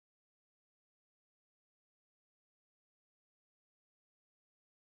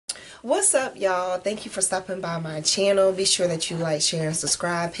What's up, y'all? Thank you for stopping by my channel. Be sure that you like, share, and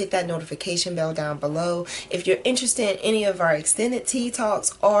subscribe. Hit that notification bell down below. If you're interested in any of our extended tea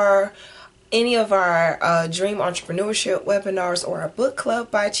talks or any of our dream entrepreneurship webinars or our book club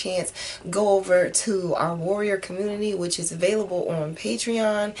by chance, go over to our warrior community, which is available on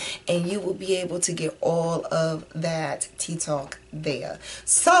Patreon, and you will be able to get all of that tea talk there.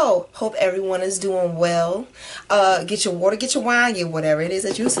 So hope everyone is doing well. Get your water, get your wine, get whatever it is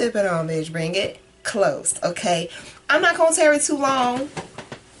that you're sipping on, bitch. Bring it close, okay? I'm not gonna tarry too long.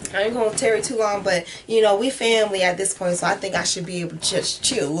 I ain't gonna tarry too long, but you know, we family at this point, so I think I should be able to just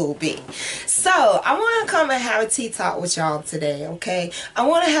chill a little bit. So I want to come and have a tea talk with y'all today, okay? I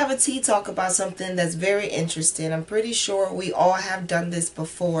want to have a tea talk about something that's very interesting. I'm pretty sure we all have done this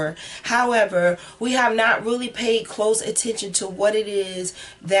before. However, we have not really paid close attention to what it is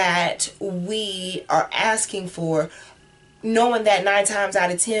that we are asking for, knowing that 9 times out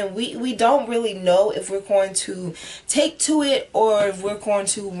of 10 we don't really know if we're going to take to it or if we're going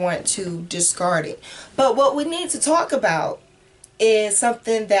to want to discard it. But what we need to talk about is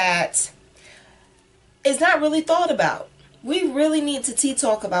something that is not really thought about. We really need to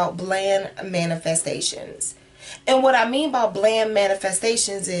talk about bland manifestations. And what I mean by bland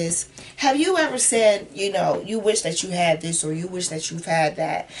manifestations is, have you ever said, you know, you wish that you had this or you wish that you've had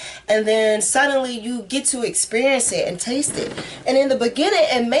that, and then suddenly you get to experience it and taste it, and in the beginning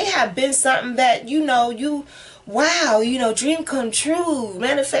it may have been something that, you know, wow, you know, dream come true,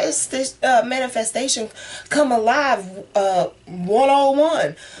 manifestation come alive,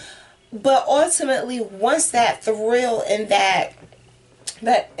 101. But ultimately, once that thrill and that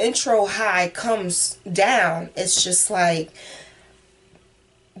intro high comes down, it's just like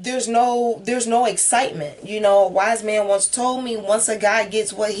there's no excitement. You know, a wise man once told me, once a guy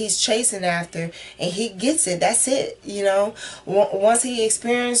gets what he's chasing after and he gets it, that's it. You know, once he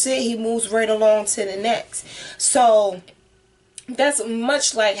experiences it, he moves right along to the next. So that's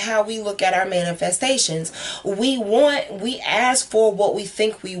much like how we look at our manifestations. We ask for what we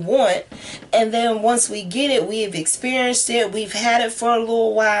think we want, and then once we get it, we've experienced it, we've had it for a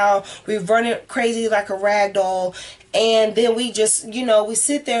little while, we've run it crazy like a rag doll, and then we just, you know, we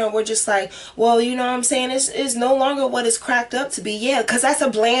sit there and we're just like, well, you know what I'm saying, it's no longer what it's cracked up to be. Yeah, because that's a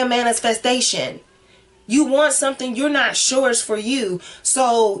bland manifestation. You want something you're not sure is for you,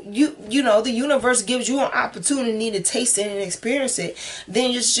 so you know, the universe gives you an opportunity to taste it and experience it.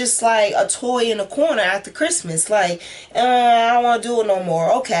 Then it's just like a toy in the corner after Christmas, like, I don't want to do it no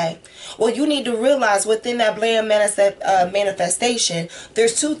more. Okay, well, you need to realize within that bland manifestation,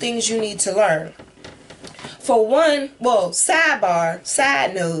 there's 2 things you need to learn. For one, well, side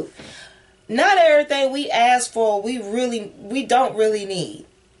note, not everything we ask for we don't really need.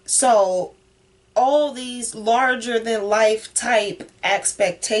 So all these larger than life type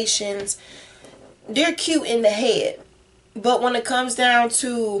expectations, they're cute in the head, but when it comes down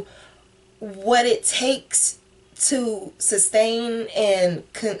to what it takes to sustain and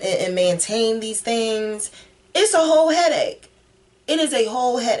maintain these things, it's a whole headache. It is a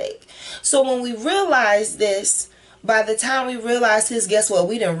whole headache. So when we realize this, by the time we realize this, guess what?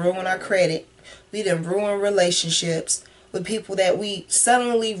 We done ruin our credit. We done ruin relationships with people that we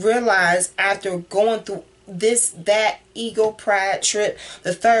suddenly realize after going through that ego pride trip,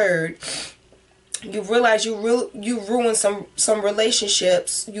 the third, you realize you ruined some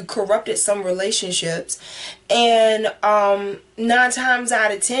relationships, you corrupted some relationships, and 9 times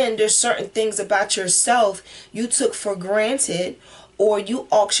out of 10, there's certain things about yourself you took for granted, or you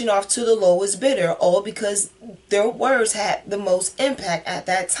auction off to the lowest bidder, all because their words had the most impact at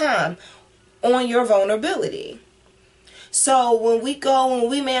that time on your vulnerability. So when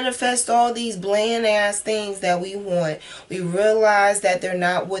we manifest all these bland ass things that we want, we realize that they're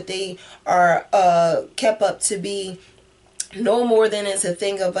not what they are kept up to be, no more than it's a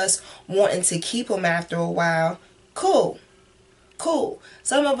thing of us wanting to keep them after a while. Cool.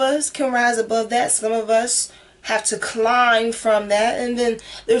 Some of us can rise above that. Some of us have to climb from that. And then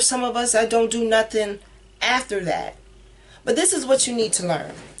there's some of us that don't do nothing after that. But this is what you need to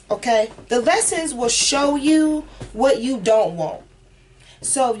learn. Okay, the lessons will show you what you don't want.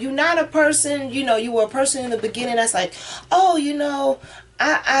 So if you're not a person, you know, you were a person in the beginning that's like, oh, you know,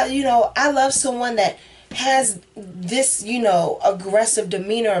 I love someone that has this, you know, aggressive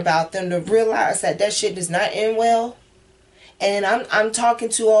demeanor about them, to realize that shit does not end well. And I'm talking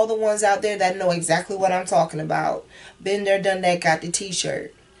to all the ones out there that know exactly what I'm talking about. Been there, done that, got the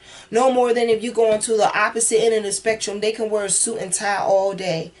t-shirt. No more than if you go into the opposite end of the spectrum, they can wear a suit and tie all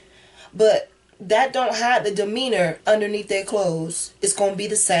day, but that don't hide the demeanor underneath their clothes. It's going to be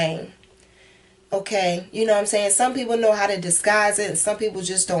the same. Okay, you know what I'm saying? Some people know how to disguise it, and some people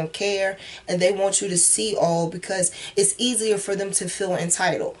just don't care, and they want you to see all because it's easier for them to feel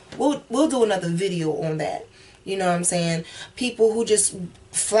entitled. We'll do another video on that. You know what I'm saying? People who just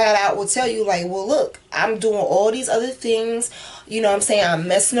flat out will tell you like, well, look, I'm doing all these other things. You know what I'm saying? I'm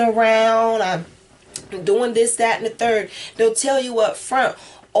messing around. I'm doing this, that, and the third. They'll tell you up front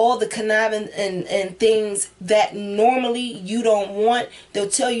all the conniving and things that normally you don't want. They'll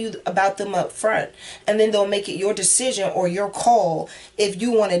tell you about them up front, and then they'll make it your decision or your call if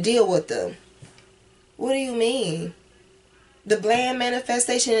you want to deal with them. What do you mean? The bland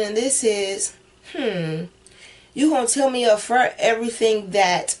manifestation in this is, you gonna tell me up front everything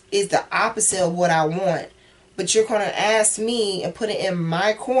that is the opposite of what I want, but you're gonna ask me and put it in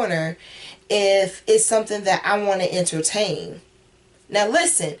my corner if it's something that I want to entertain. Now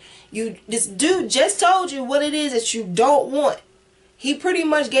listen, this dude just told you what it is that you don't want. He pretty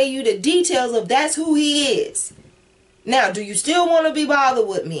much gave you the details of that's who he is. Now, do you still want to be bothered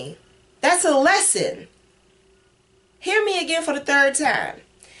with me? That's a lesson. Hear me again for the third time.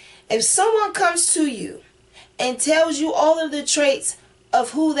 If someone comes to you and tells you all of the traits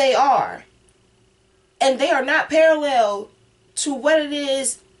of who they are, and they are not parallel to what it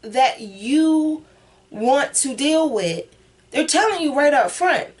is that you want to deal with, they're telling you right up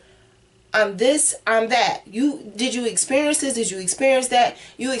front, I'm this, I'm that. Did you experience this? Did you experience that?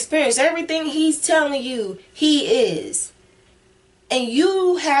 You experienced everything he's telling you he is. And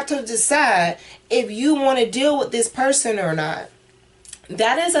you have to decide if you want to deal with this person or not.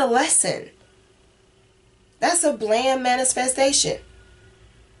 That is a lesson. That's a bland manifestation.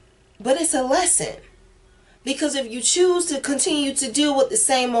 But it's a lesson. Because if you choose to continue to deal with the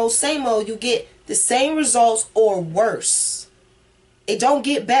same old, you get the same results or worse. It don't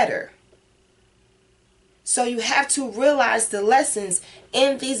get better. So you have to realize the lessons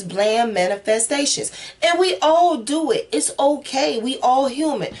in these bland manifestations. And we all do it. It's okay. We all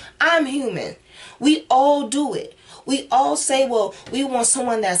human. I'm human. We all do it. We all say, well, we want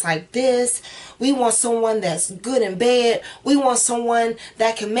someone that's like this. We want someone that's good in bed. We want someone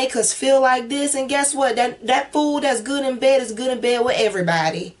that can make us feel like this. And guess what? That fool that's good in bed is good in bed with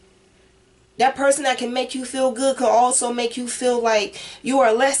everybody. That person that can make you feel good can also make you feel like you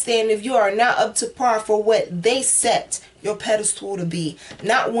are less than if you are not up to par for what they set your pedestal to be.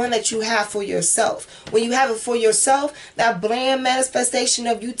 Not one that you have for yourself. When you have it for yourself, that bland manifestation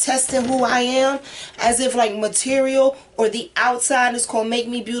of you testing who I am as if like material or the outside is going to make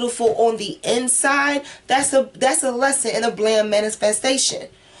me beautiful on the inside, that's a lesson in a bland manifestation.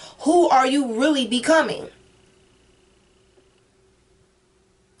 Who are you really becoming?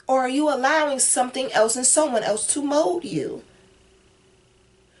 Or are you allowing something else and someone else to mold you?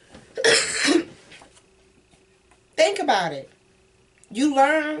 Think about it. You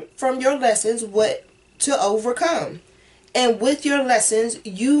learn from your lessons what to overcome. And with your lessons,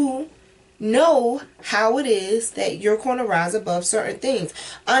 you know how it is that you're going to rise above certain things.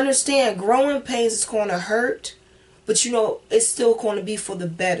 Understand, growing pains is going to hurt, but you know it's still going to be for the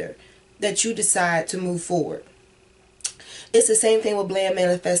better that you decide to move forward. It's the same thing with bland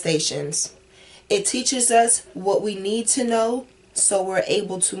manifestations. It teaches us what we need to know so we're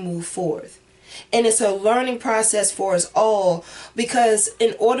able to move forth. And it's a learning process for us all, because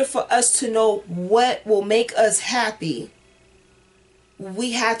in order for us to know what will make us happy,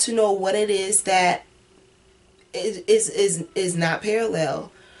 we have to know what it is that is not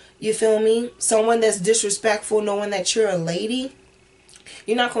parallel. You feel me? Someone that's disrespectful knowing that you're a lady.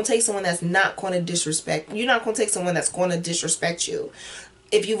 You're not going to take someone that's not going to disrespect. You're not going to take someone that's going to disrespect you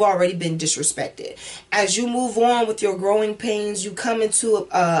if you've already been disrespected. As you move on with your growing pains, you come into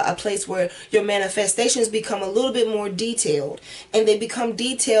a place where your manifestations become a little bit more detailed. And they become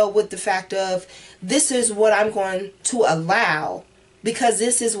detailed with the fact of, this is what I'm going to allow because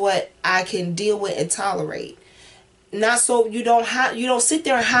this is what I can deal with and tolerate. Not so you don't sit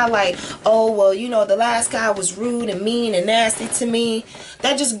there and highlight, oh, well, you know, the last guy was rude and mean and nasty to me.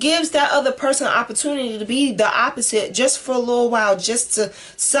 That just gives that other person an opportunity to be the opposite just for a little while, just to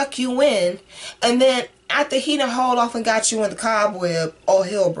suck you in. And then after he done hauled off and got you in the cobweb, all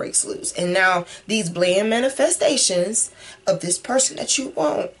hell breaks loose. And now these bland manifestations of this person that you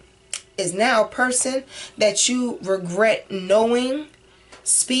want is now a person that you regret knowing,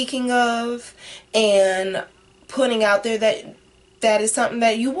 speaking of, and putting out there that is something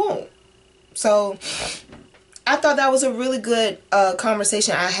that you want. So I thought that was a really good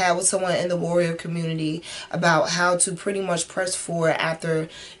conversation I had with someone in the warrior community about how to pretty much press forward after,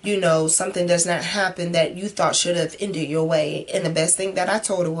 you know, something does not happen that you thought should have ended your way. And the best thing that I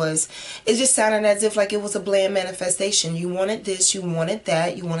told her was, it just sounded as if like it was a bland manifestation. You wanted this, you wanted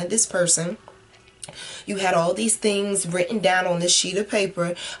that, you wanted this person, You had all these things written down on this sheet of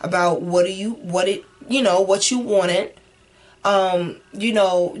paper about what you wanted. You got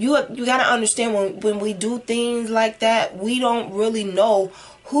to understand when we do things like that, we don't really know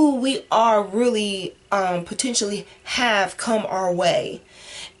who we are really potentially have come our way.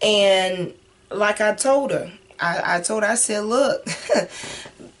 And like I told her, I said, look,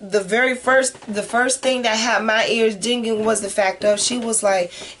 the first thing that had my ears dinging was the fact of, she was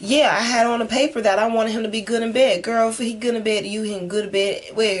like, yeah, I had on the paper that I wanted him to be good in bed. Girl, if he good in bed, you he good in bed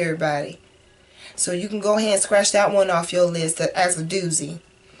with everybody. So you can go ahead and scratch that one off your list as a doozy.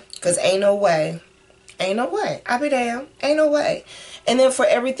 Because ain't no way. Ain't no way. I be damn. Ain't no way. And then for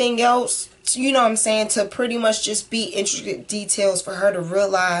everything else, you know what I'm saying, to pretty much just be intricate details for her to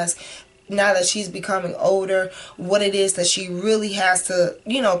realize, now that she's becoming older, what it is that she really has to,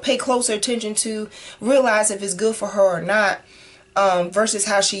 pay closer attention to, realize if it's good for her or not, versus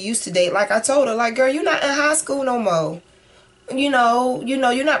how she used to date. Like I told her, like, girl, you're not in high school no more. You're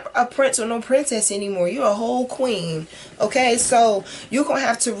not a prince or no princess anymore. You're a whole queen. Okay, so you're going to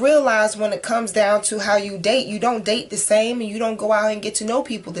have to realize when it comes down to how you date, you don't date the same and you don't go out and get to know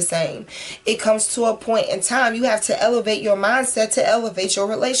people the same. It comes to a point in time you have to elevate your mindset to elevate your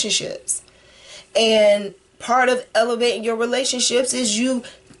relationships. And part of elevating your relationships is you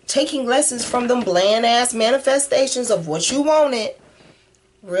taking lessons from them bland ass manifestations of what you wanted,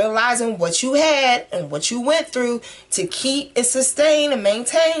 realizing what you had and what you went through to keep and sustain and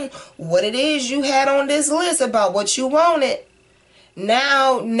maintain what it is you had on this list about what you wanted.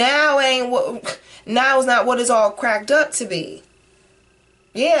 Now is not what it's all cracked up to be.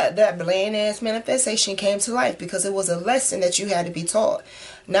 Yeah, that bland ass manifestation came to life because it was a lesson that you had to be taught.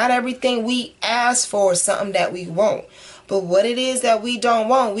 Not everything we ask for is something that we want. But what it is that we don't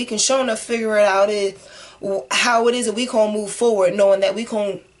want, we can sure enough figure it out how it is that we can move forward, knowing that we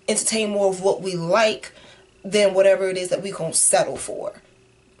can entertain more of what we like than whatever it is that we can settle for.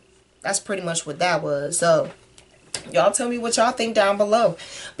 That's pretty much what that was. So y'all tell me what y'all think down below.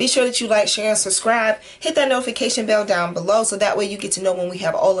 Be sure that you like, share, and subscribe. Hit that notification bell down below so that way you get to know when we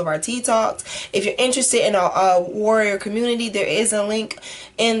have all of our tea talks. If you're interested in our warrior community, there is a link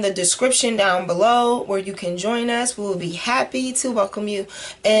in the description down below where you can join us. We will be happy to welcome you.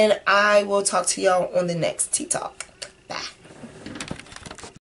 And I will talk to y'all on the next tea talk. Bye.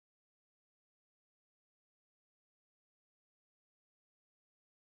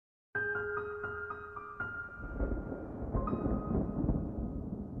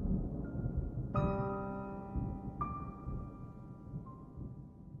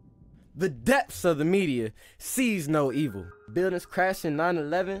 The depths of the media sees no evil. Buildings crashing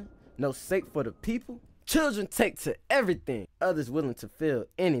 9/11, no sake for the people. Children take to everything. Others willing to feel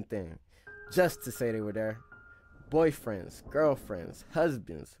anything just to say they were there. Boyfriends, girlfriends,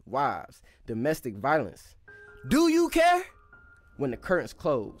 husbands, wives, domestic violence. Do you care? When the curtains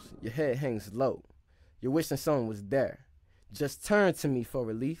close, your head hangs low. You're wishing someone was there. Just turn to me for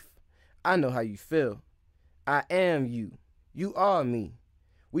relief. I know how you feel. I am you. You are me.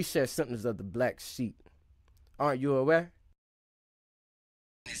 We share symptoms of the black sheep. Aren't you aware?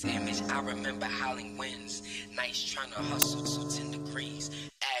 This image, I remember howling winds, nights trying to hustle to 10 degrees,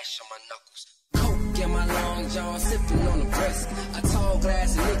 ash on my knuckles. Coke in my long john, sipping on the brisk. A tall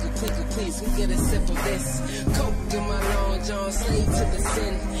glass of liquor, quicker, please, who get a sip of this? Coke in my long john, slave to the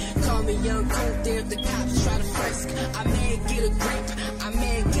sin. Call me young coke there if the cops try to frisk. I may get a grip, I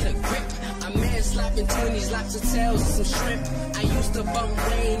may get a grip. I may slapping 20s, lots of tails and some shrimp. I used to bump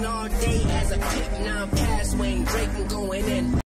Wayne all day as a pimp, now I'm past Wayne, Drake and going in.